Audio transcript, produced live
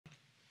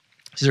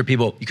These are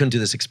people, you couldn't do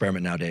this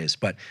experiment nowadays,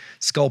 but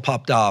skull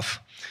popped off.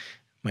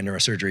 My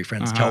neurosurgery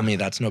friends tell me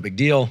that's no big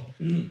deal.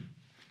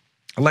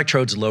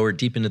 Electrodes lowered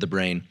deep into the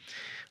brain,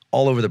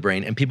 all over the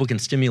brain, and people can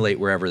stimulate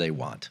wherever they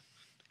want.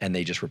 And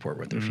they just report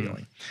what they're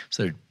feeling.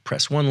 So they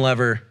press one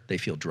lever, they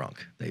feel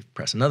drunk. They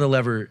press another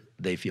lever,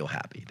 they feel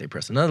happy. They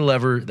press another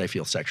lever, they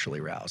feel sexually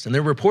aroused. And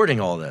they're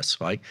reporting all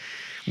this, right?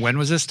 When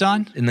was this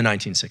done? In the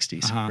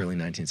 1960s, early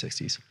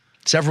 1960s.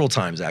 Several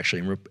times,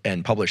 actually,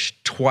 and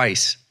published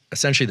twice,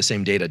 essentially the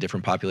same data,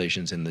 different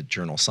populations in the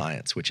journal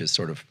Science, which is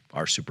sort of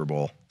our Super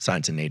Bowl,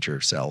 Science and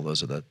Nature, Cell.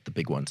 Those are the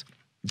big ones.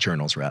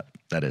 Journals,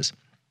 that is.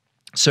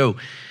 So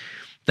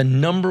the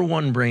number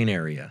one brain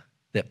area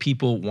that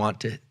people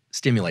want to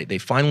stimulate, they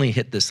finally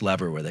hit this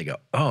lever where they go,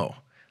 oh,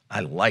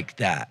 I like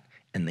that.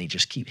 And they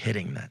just keep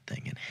hitting that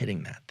thing and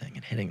hitting that thing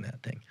and hitting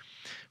that thing.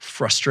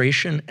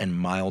 Frustration and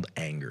mild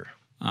anger.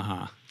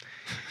 And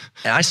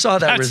I saw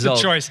that result.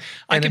 That's the choice.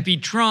 I could be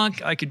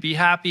drunk, I could be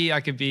happy,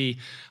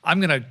 I'm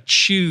gonna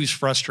choose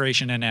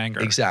frustration and anger.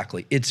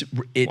 Exactly.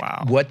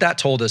 Wow. What that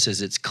told us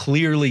is it's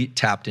clearly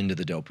tapped into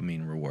the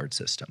dopamine reward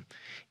system.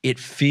 It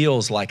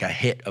feels like a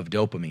hit of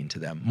dopamine to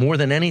them more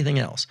than anything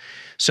else.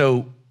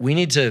 So we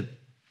need to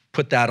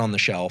put that on the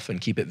shelf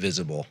and keep it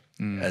visible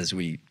as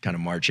we kind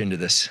of march into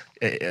this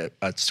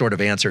sort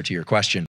of answer to your question.